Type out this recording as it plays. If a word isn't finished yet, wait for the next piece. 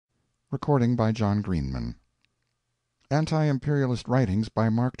Recording by John Greenman. Anti-Imperialist Writings by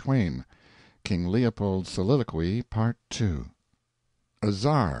Mark Twain. King Leopold's Soliloquy, Part 2. A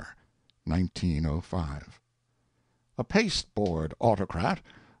Czar, 1905. A pasteboard autocrat,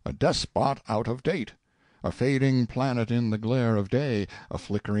 a despot out of date, a fading planet in the glare of day, a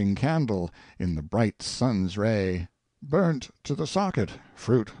flickering candle in the bright sun's ray, burnt to the socket,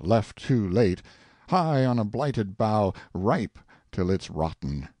 fruit left too late, high on a blighted bough, ripe till it's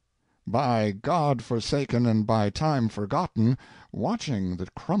rotten. By God forsaken and by time forgotten, watching the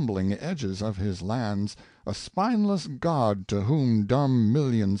crumbling edges of his lands, a spineless god to whom dumb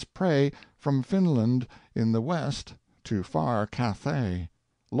millions pray, from Finland in the west to far Cathay.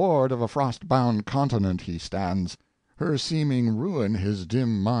 Lord of a frost-bound continent he stands, her seeming ruin his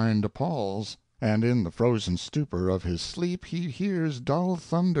dim mind appalls, and in the frozen stupor of his sleep he hears dull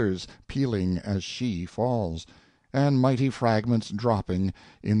thunders pealing as she falls, and mighty fragments dropping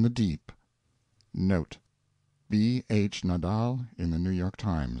in the deep. Note: B. H. Nadal in the New York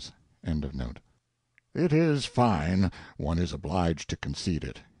Times. End of note. It is fine, one is obliged to concede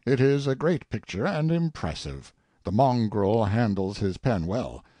it. It is a great picture, and impressive. The mongrel handles his pen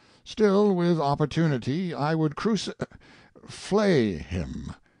well. Still, with opportunity, I would flay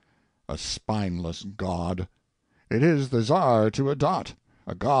him. A spineless god. It is the Czar to a dot,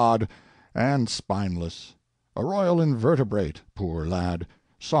 a god, and spineless. A royal invertebrate, poor lad,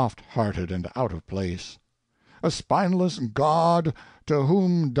 soft-hearted and out of place. A spineless god to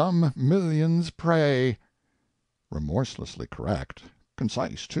whom dumb millions pray. Remorselessly correct,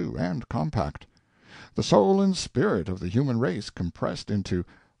 concise, too, and compact. The soul and spirit of the human race compressed into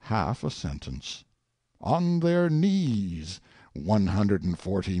half a sentence. On their knees,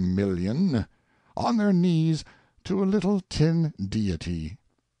 140,000,000, on their knees to a little tin deity.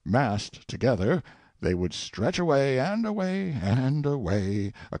 Massed together, they would stretch away and away and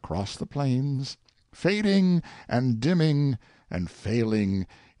away across the plains, fading and dimming and failing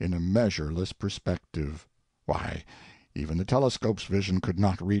in a measureless perspective. Why, even the telescope's vision could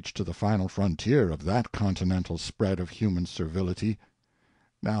not reach to the final frontier of that continental spread of human servility.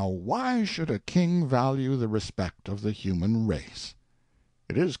 Now why should a king value the respect of the human race?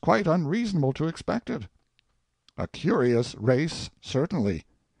 It is quite unreasonable to expect it. A curious race, certainly.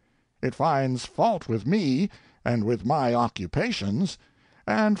 It finds fault with me and with my occupations,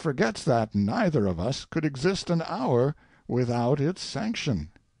 and forgets that neither of us could exist an hour without its sanction.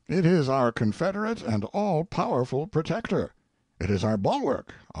 It is our confederate and all-powerful protector. It is our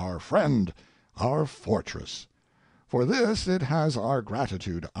bulwark, our friend, our fortress. For this it has our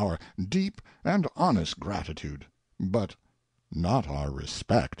gratitude, our deep and honest gratitude, but not our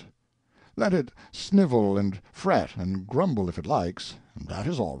respect. Let it snivel and fret and grumble if it likes. That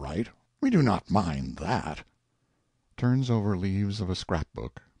is all right. We do not mind that. Turns over leaves of a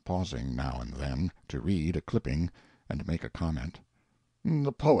scrapbook, pausing now and then to read a clipping and make a comment.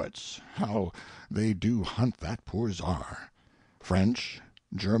 The poets, how they do hunt that poor Czar. French,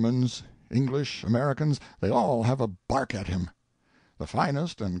 Germans, English, Americans, they all have a bark at him. The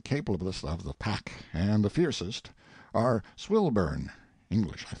finest and capablest of the pack, and the fiercest, are Swilburne,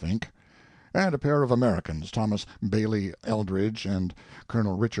 English, I think, and a pair of Americans, Thomas Bailey Eldridge and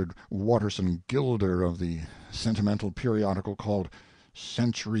Colonel Richard Watterson Gilder of the sentimental periodical called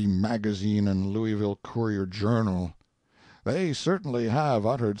Century Magazine and Louisville Courier-Journal. They certainly have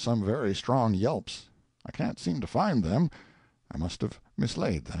uttered some very strong yelps. I can't seem to find them. I must have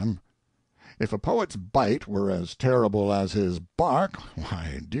mislaid them. If a poet's bite were as terrible as his bark,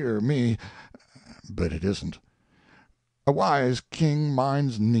 why, dear me, but it isn't. A wise king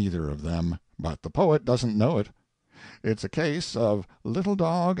minds neither of them, but the poet doesn't know it. It's a case of little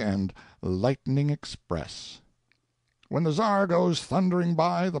dog and lightning express. When the Czar goes thundering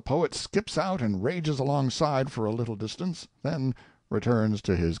by, the poet skips out and rages alongside for a little distance, then returns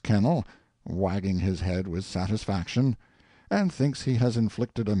to his kennel, wagging his head with satisfaction, and thinks he has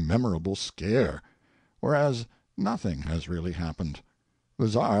inflicted a memorable scare, whereas nothing has really happened. The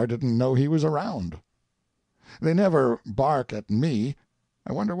Czar didn't know he was around. They never bark at me.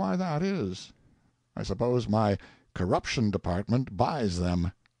 I wonder why that is. I suppose my corruption department buys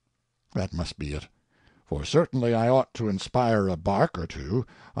them. That must be it. For certainly I ought to inspire a bark or two.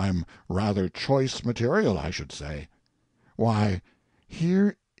 I'm rather choice material, I should say. Why,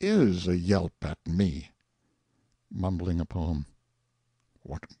 here is a yelp at me. Mumbling a poem.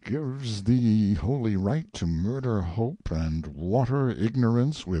 What gives thee holy right to murder hope and water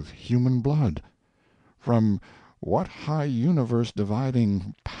ignorance with human blood? From what high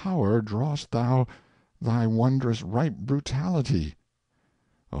universe-dividing power drawest thou thy wondrous ripe brutality?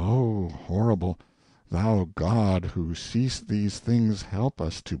 Oh, horrible! Thou God, who seest these things, help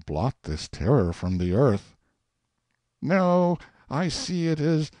us to blot this terror from the earth. No, I see it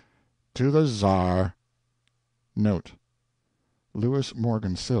is to the Czar. Note: Lewis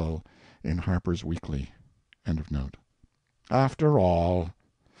Morgan Sill, in Harper's Weekly. After all.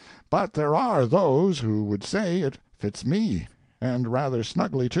 But there are those who would say it fits me, and rather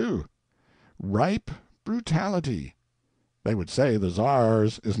snugly, too. Ripe brutality. They would say the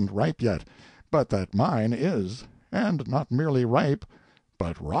Czar's isn't ripe yet, but that mine is, and not merely ripe,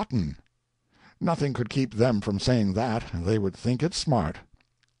 but rotten. Nothing could keep them from saying that. They would think it smart.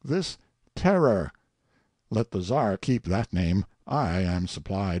 This terror. Let the Czar keep that name. I am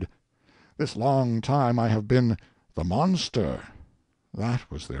supplied. This long time I have been the monster. That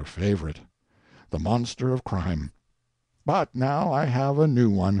was their favorite. The monster of crime. But now I have a new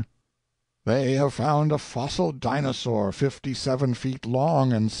one. They have found a fossil dinosaur 57 feet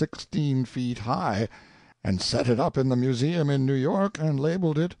long and 16 feet high, and set it up in the museum in New York and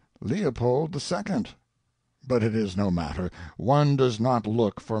labeled it Leopold II. But it is no matter. One does not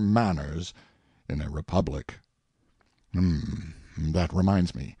look for manners in a republic. That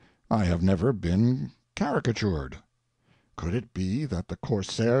reminds me. I have never been caricatured. Could it be that the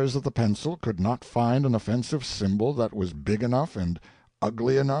corsairs of the pencil could not find an offensive symbol that was big enough and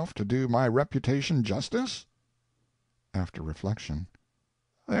ugly enough to do my reputation justice? After reflection.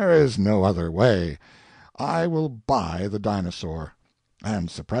 There is no other way. I will buy the dinosaur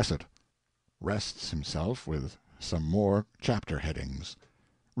and suppress it. Rests himself with some more chapter headings.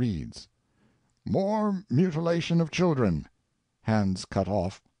 Reads: More mutilation of children. Hands cut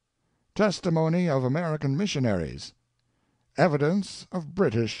off. Testimony of American missionaries. Evidence of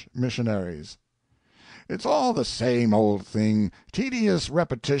British missionaries. It's all the same old thing, tedious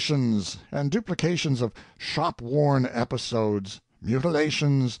repetitions and duplications of shop-worn episodes,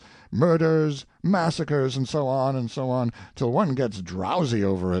 mutilations, murders, massacres, and so on, till one gets drowsy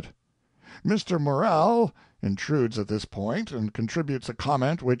over it. Mr. Morell intrudes at this point and contributes a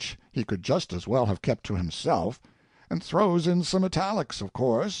comment which he could just as well have kept to himself, and throws in some italics, of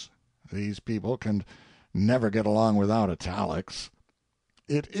course. These people can never get along without italics.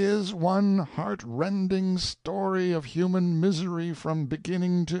 It is one heart-rending story of human misery from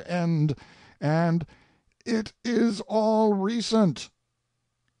beginning to end, and it is all recent,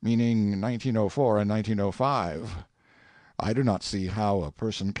 meaning 1904 and 1905. I do not see how a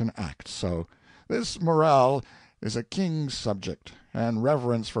person can act so. This Morell is a king's subject, and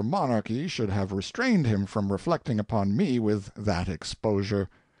reverence for monarchy should have restrained him from reflecting upon me with that exposure.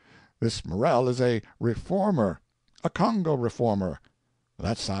 This Morell is a reformer, a Congo reformer.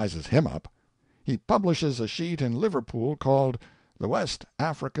 That sizes him up. He publishes a sheet in Liverpool called the West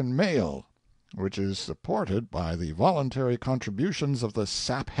African Mail, which is supported by the voluntary contributions of the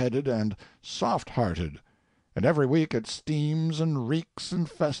sap-headed and soft-hearted, and every week it steams and reeks and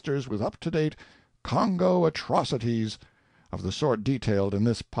festers with up-to-date Congo atrocities of the sort detailed in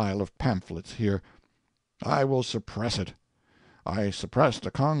this pile of pamphlets here. I will suppress it. I suppressed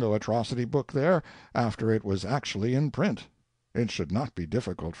a Congo atrocity book there after it was actually in print. It should not be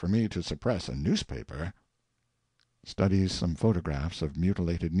difficult for me to suppress a newspaper. Studies some photographs of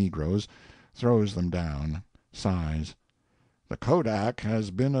mutilated negroes, throws them down, sighs. The Kodak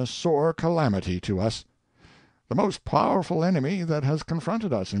has been a sore calamity to us. The most powerful enemy that has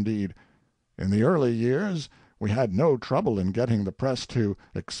confronted us, indeed. In the early years we had no trouble in getting the press to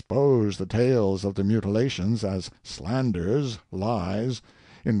expose the tales of the mutilations as slanders, lies,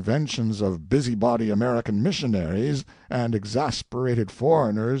 inventions of busybody American missionaries and exasperated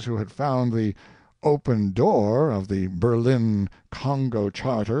foreigners who had found the open door of the Berlin Congo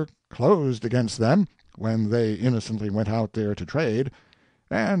Charter closed against them when they innocently went out there to trade,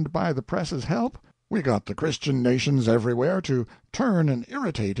 and by the press's help we got the Christian nations everywhere to turn an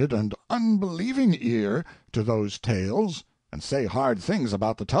irritated and unbelieving ear to those tales and say hard things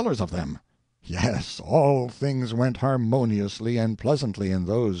about the tellers of them. Yes, all things went harmoniously and pleasantly in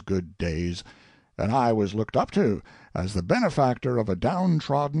those good days, and I was looked up to as the benefactor of a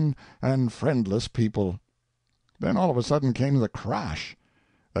downtrodden and friendless people. Then all of a sudden came the crash,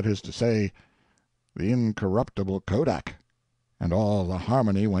 that is to say, the incorruptible Kodak, and all the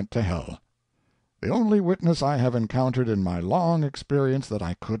harmony went to hell. The only witness I have encountered in my long experience that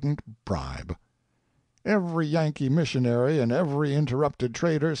I couldn't bribe. Every Yankee missionary and every interrupted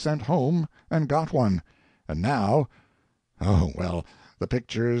trader sent home and got one, and now, oh, well, the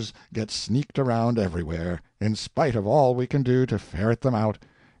pictures get sneaked around everywhere, in spite of all we can do to ferret them out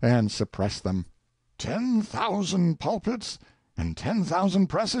and suppress them. 10,000 pulpits and 10,000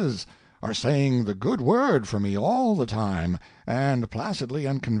 presses are saying the good word for me all the time, and placidly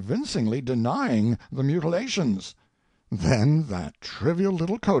and convincingly denying the mutilations. Then that trivial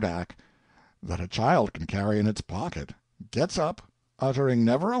little kodak that a child can carry in its pocket gets up, uttering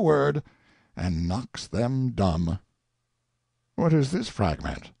never a word, and knocks them dumb. What is this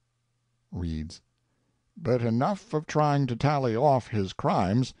fragment? Reads, "But enough of trying to tally off his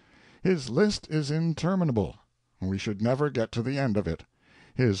crimes. His list is interminable. We should never get to the end of it.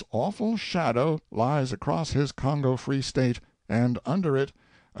 His awful shadow lies across his Congo Free State, and under it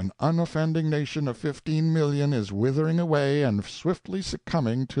an unoffending nation of 15,000,000 is withering away and swiftly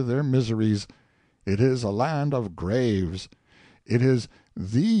succumbing to their miseries. It is a land of graves. It is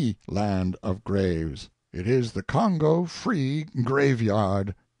the land of graves. It is the Congo Free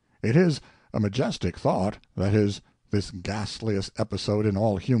Graveyard. It is a majestic thought, that is, this ghastliest episode in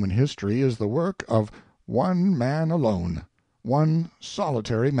all human history is the work of one man alone, one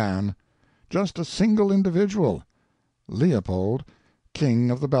solitary man, just a single individual, Leopold, King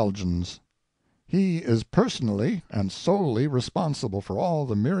of the Belgians. He is personally and solely responsible for all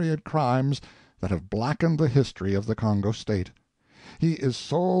the myriad crimes that have blackened the history of the Congo State. He is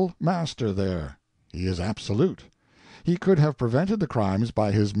sole master there. He is absolute. He could have prevented the crimes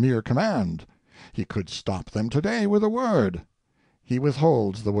by his mere command. He could stop them today with a word. He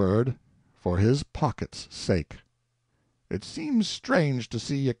withholds the word for his pocket's sake. It seems strange to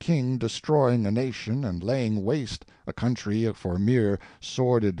see a king destroying a nation and laying waste a country for mere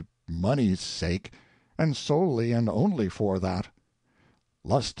sordid money's sake, and solely and only for that.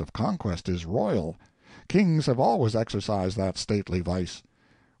 Lust of conquest is royal. Kings have always exercised that stately vice.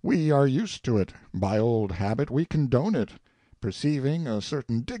 We are used to it. By old habit we condone it, perceiving a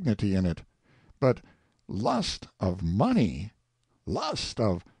certain dignity in it. But lust of money, lust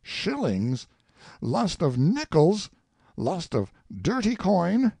of shillings, lust of nickels, lust of dirty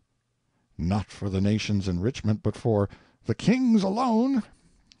coin, not for the nation's enrichment but for the king's alone,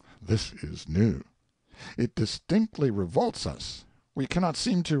 this is new. It distinctly revolts us. We cannot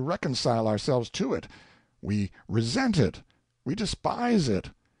seem to reconcile ourselves to it. We resent it. We despise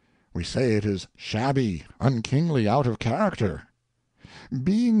it. We say it is shabby, unkingly, out of character.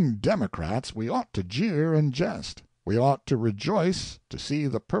 Being democrats, we ought to jeer and jest. We ought to rejoice to see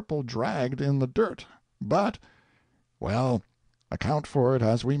the purple dragged in the dirt. But, well, account for it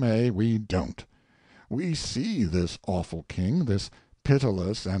as we may, we don't. We see this awful king, this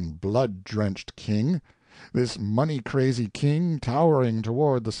pitiless and blood-drenched king, this money-crazy king towering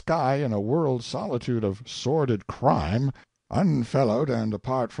toward the sky in a world solitude of sordid crime, unfellowed and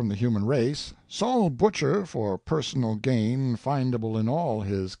apart from the human race, sole butcher for personal gain findable in all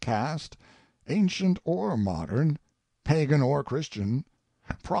his caste, ancient or modern, pagan or Christian,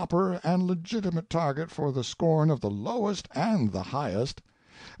 proper and legitimate target for the scorn of the lowest and the highest,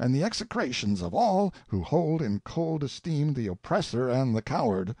 and the execrations of all who hold in cold esteem the oppressor and the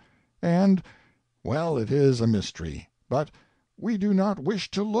coward, and, well, it is a mystery, but we do not wish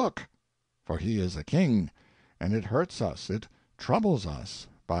to look, for he is a king, and it hurts us, it troubles us,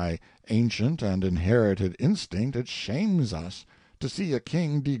 by ancient and inherited instinct it shames us to see a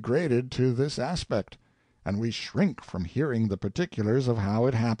king degraded to this aspect, and we shrink from hearing the particulars of how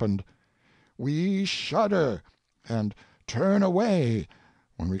it happened. We shudder and turn away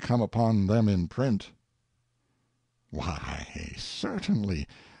when we come upon them in print. Why, certainly,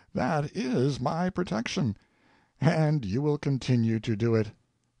 that is my protection, and you will continue to do it.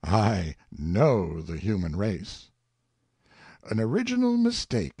 I know the human race. An original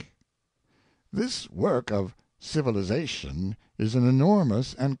mistake. This work of civilization is an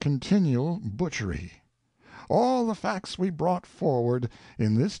enormous and continual butchery. All the facts we brought forward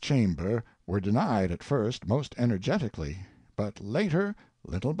in this chamber were denied at first most energetically, but later,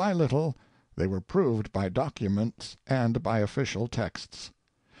 little by little, they were proved by documents and by official texts.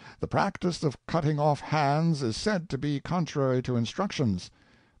 The practice of cutting off hands is said to be contrary to instructions,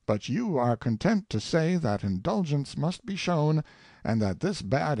 but you are content to say that indulgence must be shown, and that this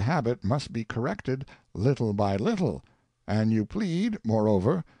bad habit must be corrected little by little, and you plead,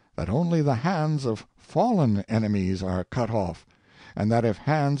 moreover, that only the hands of fallen enemies are cut off, and that if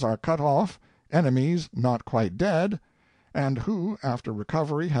hands are cut off, enemies not quite dead, and who, after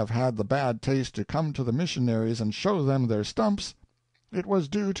recovery, have had the bad taste to come to the missionaries and show them their stumps, it was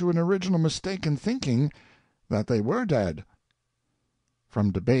due to an original mistake in thinking that they were dead.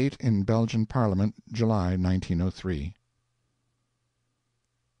 From Debate in Belgian Parliament, July, 1903.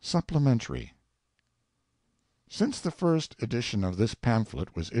 Supplementary. Since the first edition of this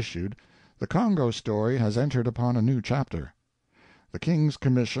pamphlet was issued, the Congo story has entered upon a new chapter. The King's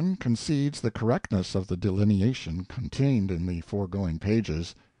Commission concedes the correctness of the delineation contained in the foregoing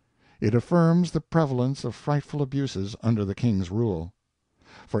pages. It affirms the prevalence of frightful abuses under the King's rule.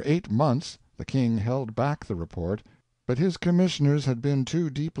 For 8 months the King held back the report, but his commissioners had been too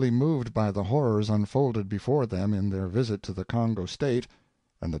deeply moved by the horrors unfolded before them in their visit to the Congo State,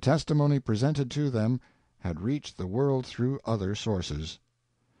 and the testimony presented to them had reached the world through other sources.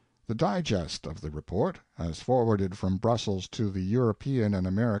 The digest of the report, as forwarded from Brussels to the European and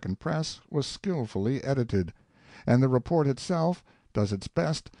American press, was skillfully edited, and the report itself does its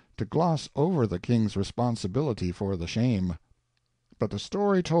best to gloss over the King's responsibility for the shame. But the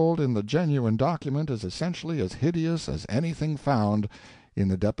story told in the genuine document is essentially as hideous as anything found in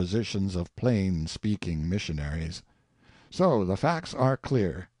the depositions of plain-speaking missionaries. So the facts are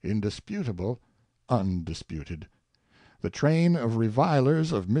clear, indisputable, undisputed. The train of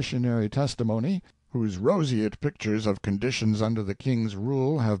revilers of missionary testimony, whose roseate pictures of conditions under the King's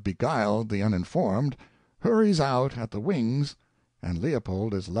rule have beguiled the uninformed, hurries out at the wings, and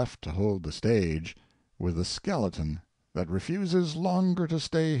Leopold is left to hold the stage, with the skeleton that refuses longer to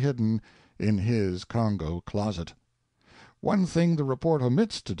stay hidden in his Congo closet. One thing the report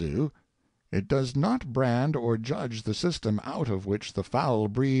omits to do: it does not brand or judge the system out of which the foul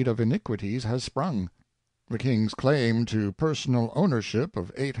breed of iniquities has sprung. The King's claim to personal ownership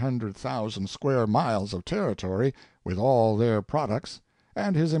of 800,000 square miles of territory, with all their products,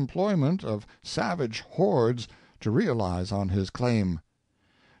 and his employment of savage hordes to realize on his claim.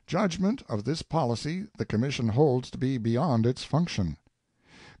 Judgment of this policy the Commission holds to be beyond its function.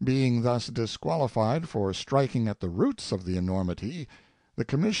 Being thus disqualified for striking at the roots of the enormity, the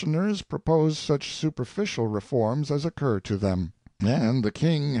Commissioners propose such superficial reforms as occur to them, and the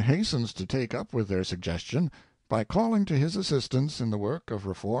King hastens to take up with their suggestion by calling to his assistance in the work of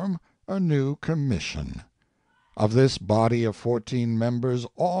reform a new commission. Of this body of 14 members,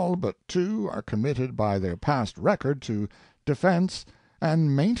 all but 2 are committed by their past record to defense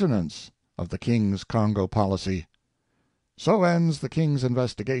and maintenance of the King's Congo policy. So ends the King's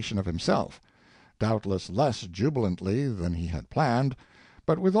investigation of himself, doubtless less jubilantly than he had planned,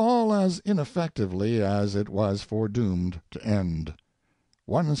 but withal as ineffectively as it was foredoomed to end.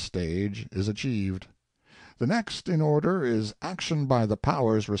 One stage is achieved. The next in order is action by the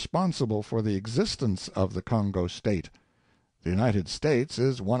powers responsible for the existence of the Congo State. The United States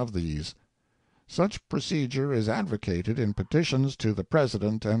is one of these. Such procedure is advocated in petitions to the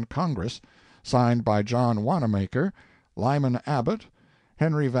President and Congress, signed by John Wanamaker, Lyman Abbott,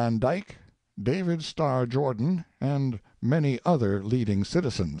 Henry Van Dyke, David Starr Jordan, and many other leading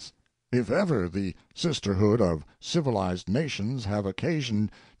citizens. If ever the sisterhood of civilized nations have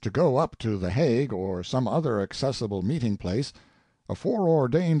occasion to go up to The Hague or some other accessible meeting place, a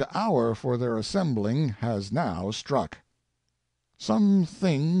foreordained hour for their assembling has now struck. Some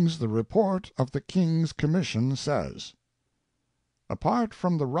things the report of the King's Commission says. Apart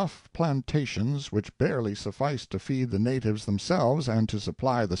from the rough plantations which barely suffice to feed the natives themselves and to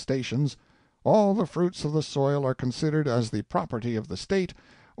supply the stations, all the fruits of the soil are considered as the property of the State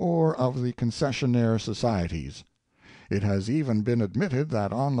or of the concessionaire societies. It has even been admitted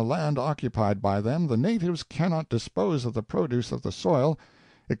that on the land occupied by them the natives cannot dispose of the produce of the soil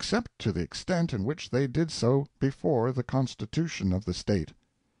except to the extent in which they did so before the constitution of the State.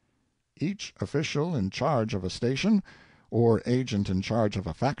 Each official in charge of a station, or agent in charge of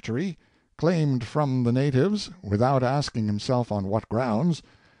a factory, claimed from the natives, without asking himself on what grounds,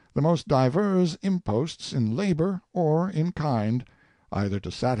 the most divers imposts in labor or in kind, either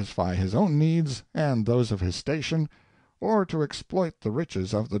to satisfy his own needs and those of his station, or to exploit the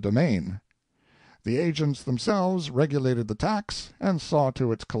riches of the domain. The agents themselves regulated the tax and saw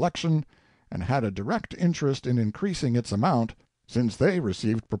to its collection, and had a direct interest in increasing its amount, since they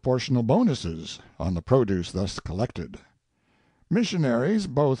received proportional bonuses on the produce thus collected. Missionaries,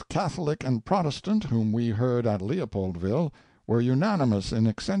 both Catholic and Protestant, whom we heard at Leopoldville, were unanimous in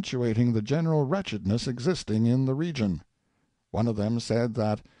accentuating the general wretchedness existing in the region. One of them said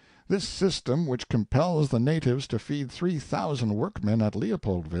that this system which compels the natives to feed 3,000 workmen at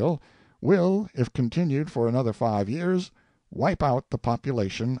Leopoldville will, if continued for another 5 years, wipe out the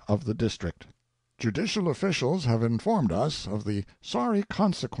population of the district. Judicial officials have informed us of the sorry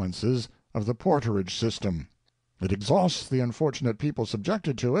consequences of the porterage system. It exhausts the unfortunate people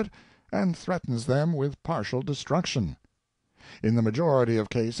subjected to it, and threatens them with partial destruction. In the majority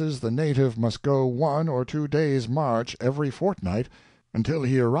of cases the native must go 1 or 2 days' march every fortnight until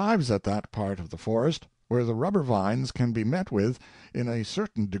he arrives at that part of the forest where the rubber vines can be met with in a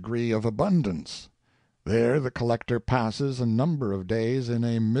certain degree of abundance. There the collector passes a number of days in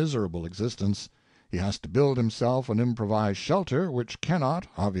a miserable existence. He has to build himself an improvised shelter which cannot,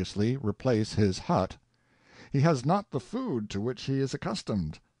 obviously, replace his hut. He has not the food to which he is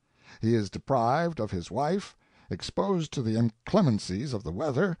accustomed. He is deprived of his wife, exposed to the inclemencies of the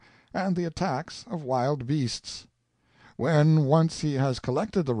weather and the attacks of wild beasts. When once he has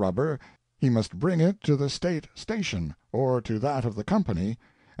collected the rubber, he must bring it to the state station, or to that of the company,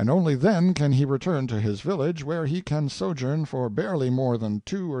 and only then can he return to his village, where he can sojourn for barely more than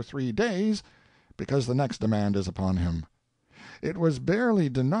 2 or 3 days, because the next demand is upon him. It was barely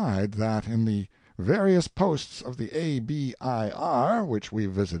denied that in the various posts of the A.B.I.R. which we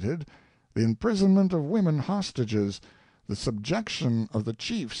visited, the imprisonment of women hostages, the subjection of the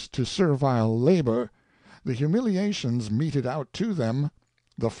chiefs to servile labor, the humiliations meted out to them,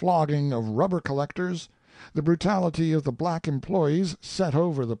 the flogging of rubber collectors, the brutality of the black employees set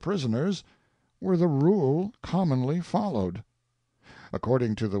over the prisoners, were the rule commonly followed.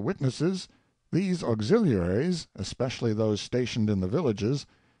 According to the witnesses, these auxiliaries, especially those stationed in the villages,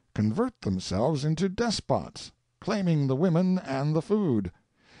 convert themselves into despots, claiming the women and the food.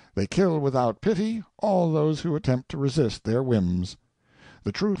 They kill without pity all those who attempt to resist their whims.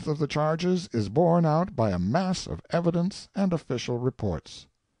 The truth of the charges is borne out by a mass of evidence and official reports.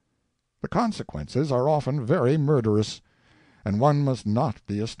 The consequences are often very murderous, and one must not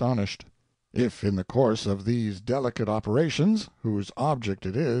be astonished. If in the course of these delicate operations, whose object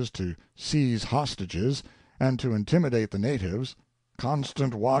it is to seize hostages and to intimidate the natives,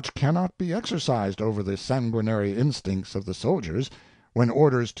 constant watch cannot be exercised over the sanguinary instincts of the soldiers, when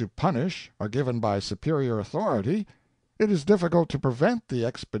orders to punish are given by superior authority, it is difficult to prevent the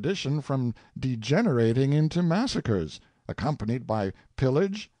expedition from degenerating into massacres, accompanied by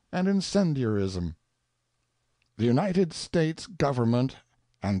pillage and incendiarism. The United States Government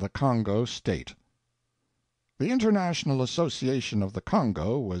and the Congo State. The International Association of the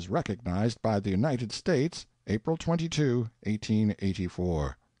Congo was recognized by the United States April 22,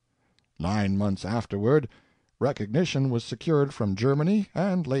 1884. 9 months afterward, recognition was secured from Germany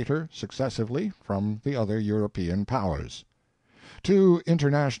and later, successively, from the other European powers. 2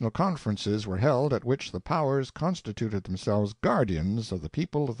 international conferences were held at which the powers constituted themselves guardians of the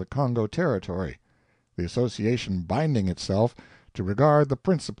people of the Congo territory, the association binding itself to regard the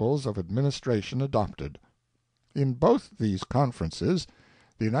principles of administration adopted. In both these conferences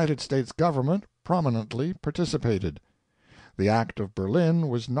the United States government prominently participated. The Act of Berlin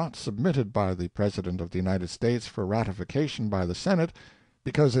was not submitted by the President of the United States for ratification by the Senate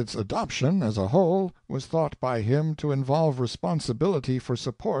because its adoption as a whole was thought by him to involve responsibility for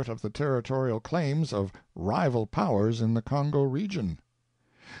support of the territorial claims of rival powers in the Congo region.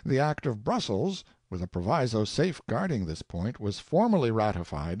 The Act of Brussels, with a proviso safeguarding this point, was formally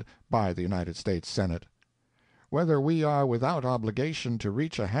ratified by the United States Senate. Whether we are without obligation to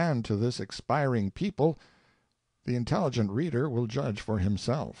reach a hand to this expiring people, the intelligent reader will judge for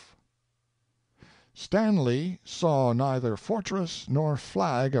himself. Stanley saw neither fortress nor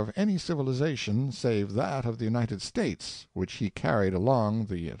flag of any civilization save that of the United States, which he carried along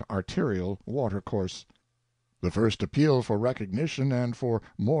the arterial watercourse. The first appeal for recognition and for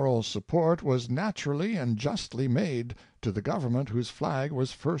moral support was naturally and justly made to the government whose flag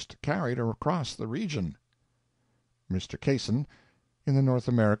was first carried across the region. Mr. Casson, in the North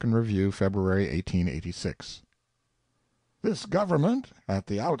American Review, February, 1886. This government, at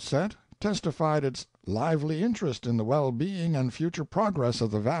the outset, testified its lively interest in the well-being and future progress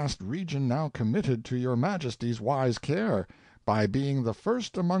of the vast region now committed to your Majesty's wise care, by being the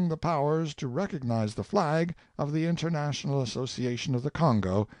first among the powers to recognize the flag of the International Association of the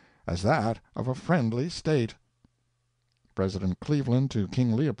Congo as that of a friendly state. President Cleveland to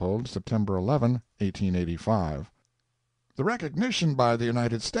King Leopold, September 11, 1885. The recognition by the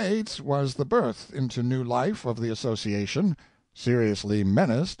United States was the birth into new life of the association, seriously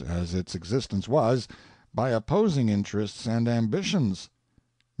menaced, as its existence was, by opposing interests and ambitions.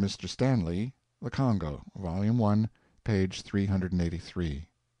 Mr. Stanley, The Congo, Volume 1, page 383.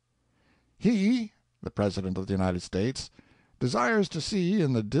 He, the President of the United States, desires to see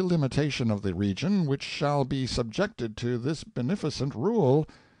in the delimitation of the region which shall be subjected to this beneficent rule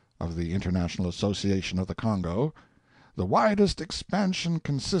of the International Association of the Congo, the widest expansion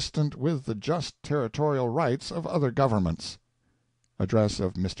consistent with the just territorial rights of other governments. Address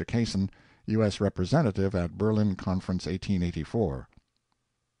of Mr. Casson, U.S. Representative at Berlin Conference, 1884.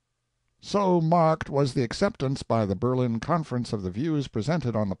 So marked was the acceptance by the Berlin Conference of the views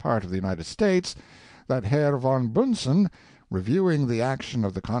presented on the part of the United States that Herr von Bunsen, reviewing the action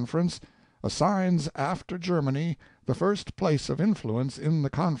of the conference, assigns after Germany the first place of influence in the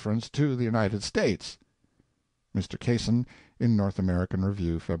conference to the United States. Mr. Casson, in North American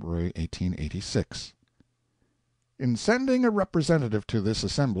Review, February, 1886. In sending a representative to this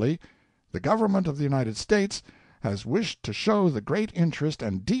assembly, the government of the United States has wished to show the great interest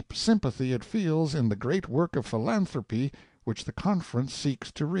and deep sympathy it feels in the great work of philanthropy which the Conference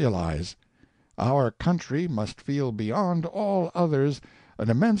seeks to realize. Our country must feel beyond all others an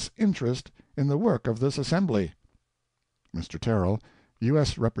immense interest in the work of this Assembly. Mr. Terrell,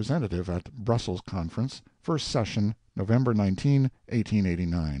 U.S. Representative at Brussels Conference, First Session, November 19,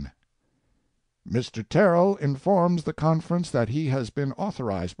 1889. Mr. Terrell informs the Conference that he has been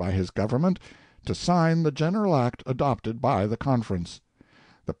authorized by his government to sign the General Act adopted by the Conference.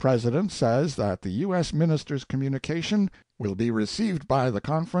 The President says that the U.S. Minister's communication will be received by the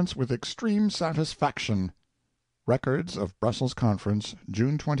Conference with extreme satisfaction. Records of Brussels Conference,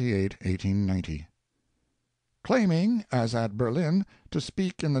 June 28, 1890. Claiming, as at Berlin, to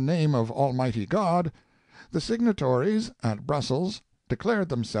speak in the name of Almighty God, the signatories at Brussels declared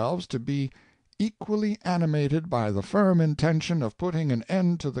themselves to be equally animated by the firm intention of putting an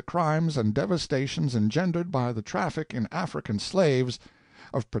end to the crimes and devastations engendered by the traffic in African slaves,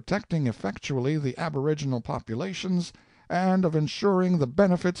 of protecting effectually the aboriginal populations, and of ensuring the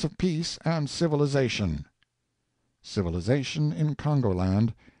benefits of peace and civilization. Civilization in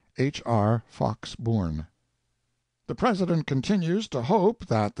Congoland, H.R. Fox Bourne. The President continues to hope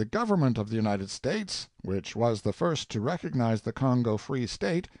that the Government of the United States, which was the first to recognize the Congo Free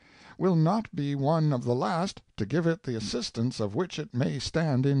State, will not be one of the last to give it the assistance of which it may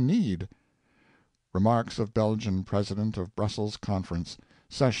stand in need. Remarks of Belgian President of Brussels Conference,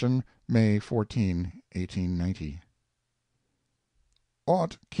 Session, May 14, 1890.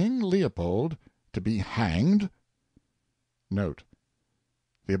 Ought King Leopold to be hanged? Note: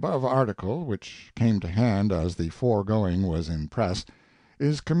 the above article, which came to hand as the foregoing was in press,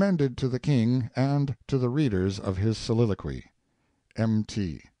 is commended to the King and to the readers of his Soliloquy.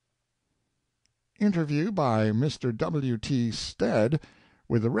 M.T. Interview by Mr. W. T. Stead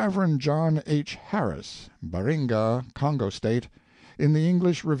with the Rev. John H. Harris, Baringa, Congo State, in the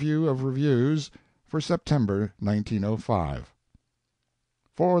English Review of Reviews for September, 1905.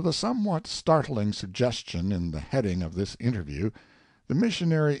 For the somewhat startling suggestion in the heading of this interview, the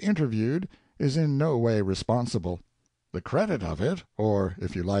missionary interviewed is in no way responsible. The credit of it, or,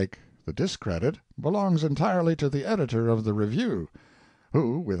 if you like, the discredit, belongs entirely to the editor of the Review,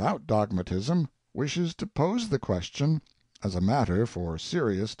 who, without dogmatism, wishes to pose the question as a matter for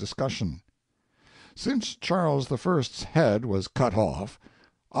serious discussion. Since Charles I.'s head was cut off,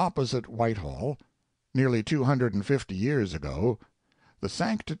 opposite Whitehall, nearly 250 years ago, the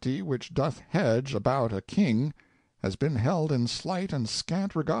sanctity which doth hedge about a king has been held in slight and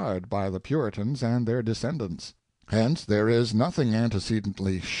scant regard by the Puritans and their descendants. Hence there is nothing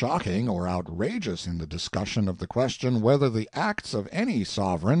antecedently shocking or outrageous in the discussion of the question whether the acts of any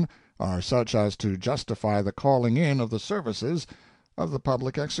sovereign are such as to justify the calling in of the services of the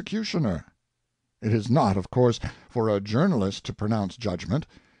public executioner. It is not, of course, for a journalist to pronounce judgment,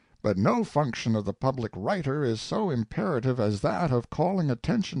 but no function of the public writer is so imperative as that of calling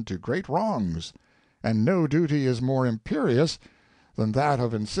attention to great wrongs, and no duty is more imperious than that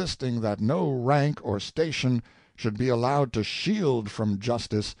of insisting that no rank or station should be allowed to shield from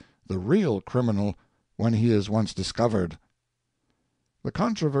justice the real criminal when he is once discovered. The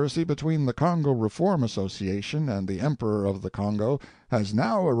controversy between the Congo Reform Association and the Emperor of the Congo has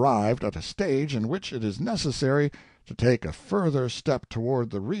now arrived at a stage in which it is necessary to take a further step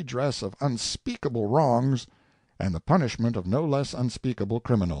toward the redress of unspeakable wrongs and the punishment of no less unspeakable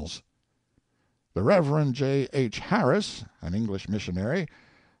criminals. The Rev. J. H. Harris, an English missionary,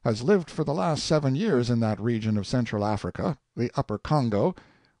 has lived for the last 7 years in that region of Central Africa, the Upper Congo,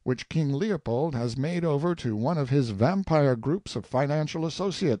 which King Leopold has made over to one of his vampire groups of financial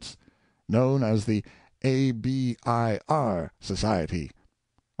associates, known as the A.B.I.R. Society,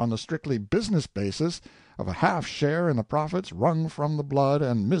 on the strictly business basis of a half share in the profits wrung from the blood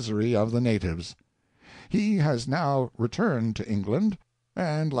and misery of the natives. He has now returned to England,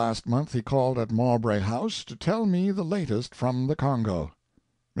 and last month he called at Mowbray House to tell me the latest from the Congo.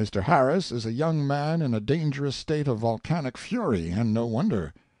 Mr. Harris is a young man in a dangerous state of volcanic fury, and no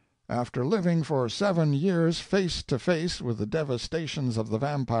wonder. After living for 7 years face to face with the devastations of the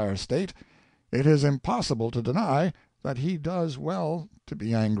vampire state, it is impossible to deny that he does well to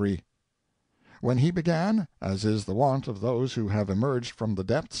be angry. When he began, as is the wont of those who have emerged from the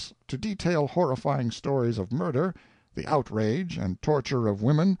depths, to detail horrifying stories of murder, the outrage and torture of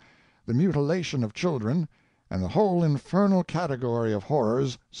women, the mutilation of children, and the whole infernal category of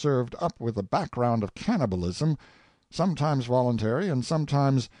horrors served up with a background of cannibalism, sometimes voluntary and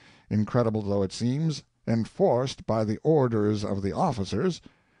sometimes, incredible though it seems, enforced by the orders of the officers,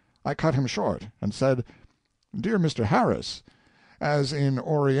 I cut him short and said, "Dear Mr. Harris, As in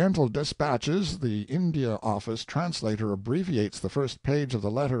Oriental dispatches the India Office translator abbreviates the first page of the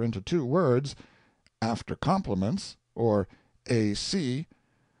letter into 2 words, "after compliments," or A.C.,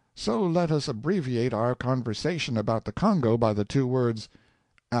 so let us abbreviate our conversation about the Congo by the 2 words,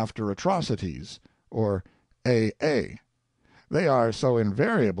 "after atrocities," or A.A. They are so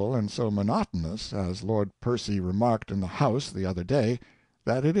invariable and so monotonous, as Lord Percy remarked in the House the other day,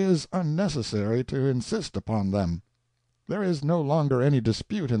 that it is unnecessary to insist upon them. There is no longer any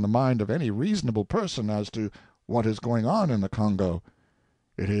dispute in the mind of any reasonable person as to what is going on in the Congo.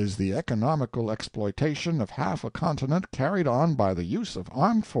 It is the economical exploitation of half a continent carried on by the use of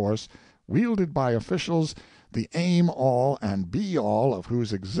armed force, wielded by officials, the aim all and be all of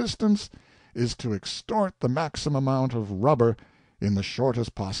whose existence is to extort the maximum amount of rubber in the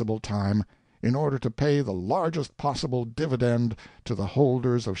shortest possible time, in order to pay the largest possible dividend to the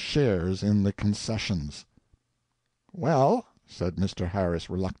holders of shares in the concessions. "Well," said Mr. Harris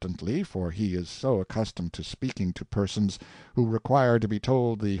reluctantly, for he is so accustomed to speaking to persons who require to be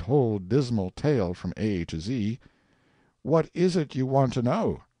told the whole dismal tale from A to Z, "what is it you want to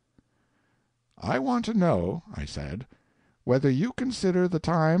know?" "I want to know," I said, "whether you consider the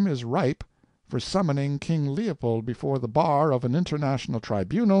time is ripe for summoning King Leopold before the bar of an international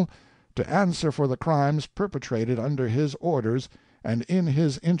tribunal to answer for the crimes perpetrated under his orders and in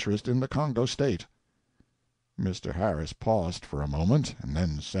his interest in the Congo State." Mr. Harris paused for a moment, and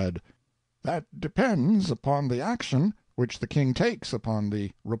then said, "That depends upon the action which the King takes upon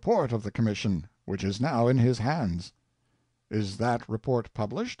the report of the Commission, which is now in his hands." "Is that report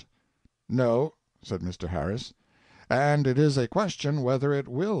published?" "No," said Mr. Harris, "and it is a question whether it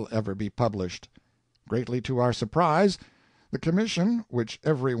will ever be published. Greatly to our surprise, the Commission, which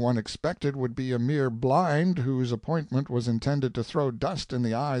every one expected would be a mere blind whose appointment was intended to throw dust in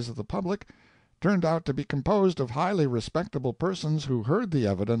the eyes of the public, turned out to be composed of highly respectable persons who heard the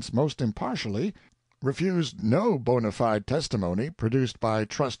evidence most impartially, refused no bona fide testimony produced by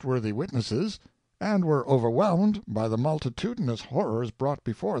trustworthy witnesses, and were overwhelmed by the multitudinous horrors brought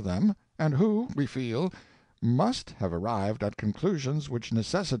before them, and who, we feel, must have arrived at conclusions which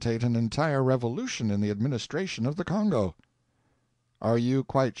necessitate an entire revolution in the administration of the Congo." "Are you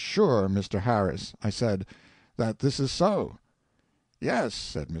quite sure, Mr. Harris," I said, "that this is so?" "Yes,"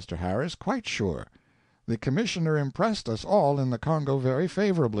 said Mr. Harris, "quite sure. The Commissioner impressed us all in the Congo very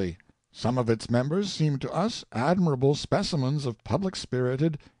favorably. Some of its members seemed to us admirable specimens of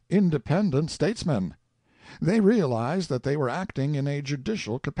public-spirited, independent statesmen. They realized that they were acting in a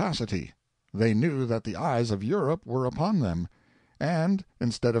judicial capacity. They knew that the eyes of Europe were upon them, and,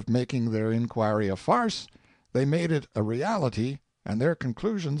 instead of making their inquiry a farce, they made it a reality, and their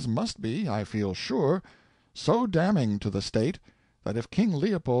conclusions must be, I feel sure, so damning to the State that if King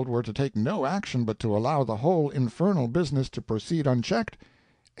Leopold were to take no action but to allow the whole infernal business to proceed unchecked,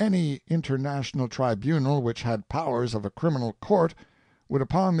 any international tribunal which had powers of a criminal court would,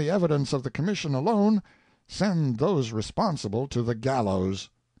 upon the evidence of the Commission alone, send those responsible to the gallows."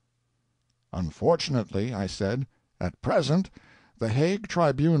 "Unfortunately," I said, "at present the Hague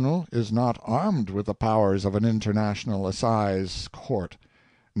Tribunal is not armed with the powers of an international assize court,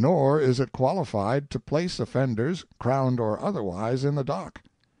 nor is it qualified to place offenders, crowned or otherwise, in the dock.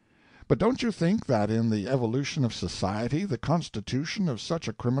 But don't you think that in the evolution of society the constitution of such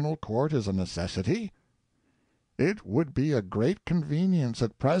a criminal court is a necessity?" "It would be a great convenience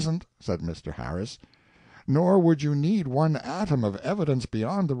at present," said Mr. Harris, "nor would you need one atom of evidence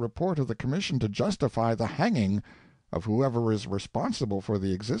beyond the report of the Commission to justify the hanging of whoever is responsible for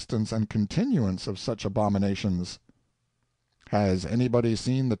the existence and continuance of such abominations." "Has anybody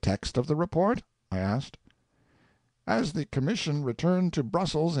seen the text of the report?" I asked. "As the Commission returned to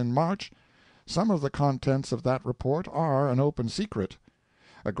Brussels in March, some of the contents of that report are an open secret.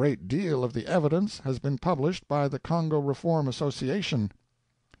 A great deal of the evidence has been published by the Congo Reform Association.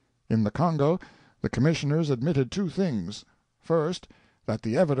 In the Congo the Commissioners admitted 2 things: first, that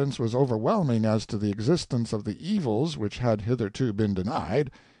the evidence was overwhelming as to the existence of the evils which had hitherto been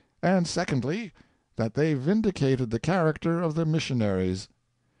denied, and secondly, that they vindicated the character of the missionaries.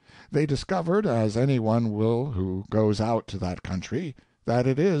 They discovered, as any one will who goes out to that country, that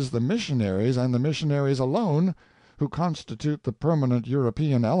it is the missionaries and the missionaries alone who constitute the permanent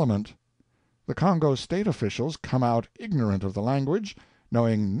European element. The Congo State officials come out ignorant of the language,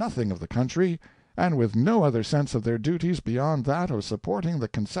 knowing nothing of the country, and with no other sense of their duties beyond that of supporting the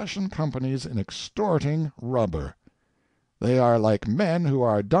concession companies in extorting rubber. They are like men who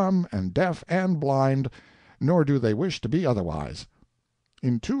are dumb and deaf and blind, nor do they wish to be otherwise.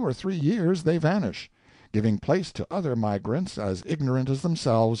 In 2 or 3 years they vanish, giving place to other migrants as ignorant as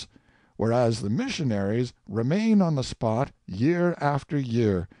themselves, whereas the missionaries remain on the spot year after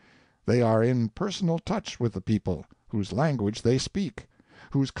year. They are in personal touch with the people, whose language they speak,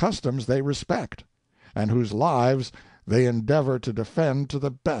 whose customs they respect, and whose lives they endeavor to defend to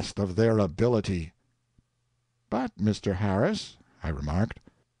the best of their ability." "But, Mr. Harris," I remarked,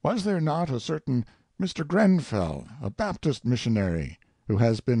 "was there not a certain Mr. Grenfell, a Baptist missionary, who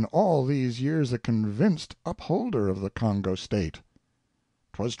has been all these years a convinced upholder of the Congo State?"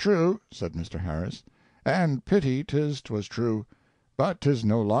 "'Twas true," said Mr. Harris, "and pity 'twas true, but 'tis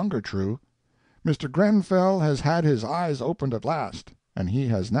no longer true. Mr. Grenfell has had his eyes opened at last, and he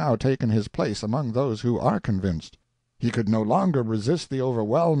has now taken his place among those who are convinced. He could no longer resist the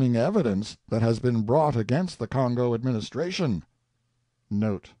overwhelming evidence that has been brought against the Congo administration."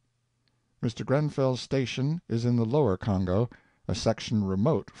 Note: Mr. Grenfell's station is in the Lower Congo, a section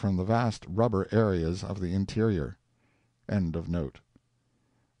remote from the vast rubber areas of the interior. End of note.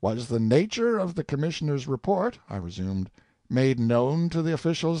 "Was the nature of the Commissioner's report," I resumed, "made known to the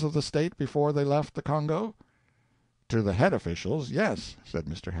officials of the State before they left the Congo?" "To the head officials, yes," said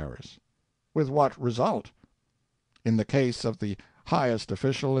Mr. Harris. "With what result?" "In the case of the highest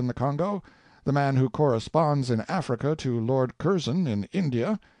official in the Congo, the man who corresponds in Africa to Lord Curzon in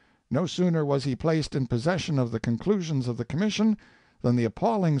India, no sooner was he placed in possession of the conclusions of the Commission than the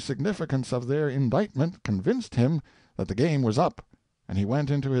appalling significance of their indictment convinced him that the game was up, and he went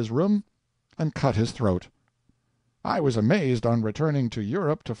into his room and cut his throat. I was amazed on returning to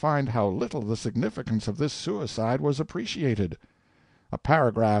Europe to find how little the significance of this suicide was appreciated. A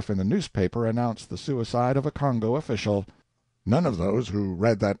paragraph in the newspaper announced the suicide of a Congo official. None of those who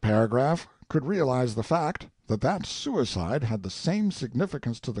read that paragraph could realize the fact that that suicide had the same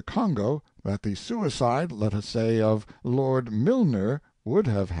significance to the Congo that the suicide, let us say, of Lord Milner would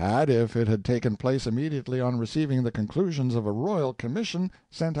have had if it had taken place immediately on receiving the conclusions of a royal commission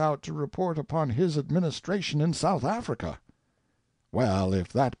sent out to report upon his administration in South Africa." "Well,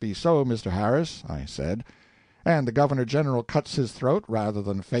 if that be so, Mr. Harris," I said, "and the Governor-General cuts his throat rather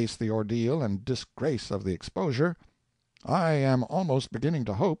than face the ordeal and disgrace of the exposure, I am almost beginning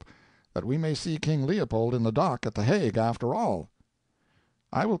to hope that we may see King Leopold in the dock at The Hague after all."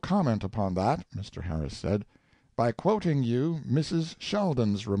 "I will comment upon that," Mr. Harris said, "by quoting you Mrs.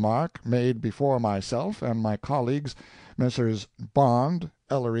 Sheldon's remark made before myself and my colleagues, Messrs. Bond,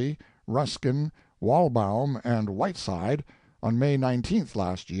 Ellery, Ruskin, Walbaum, and Whiteside, on May 19th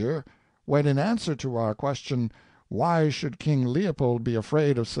last year, when in answer to our question, 'Why should King Leopold be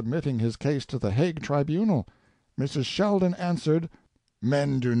afraid of submitting his case to the Hague tribunal?' Mrs. Sheldon answered,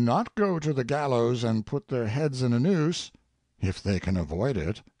 'Men do not go to the gallows and put their heads in a noose if they can avoid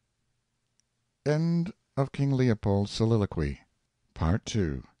it.'" End of King Leopold's Soliloquy, Part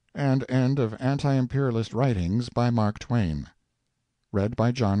 2, and end of Anti-Imperialist Writings by Mark Twain. Read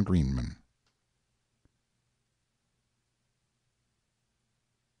by John Greenman.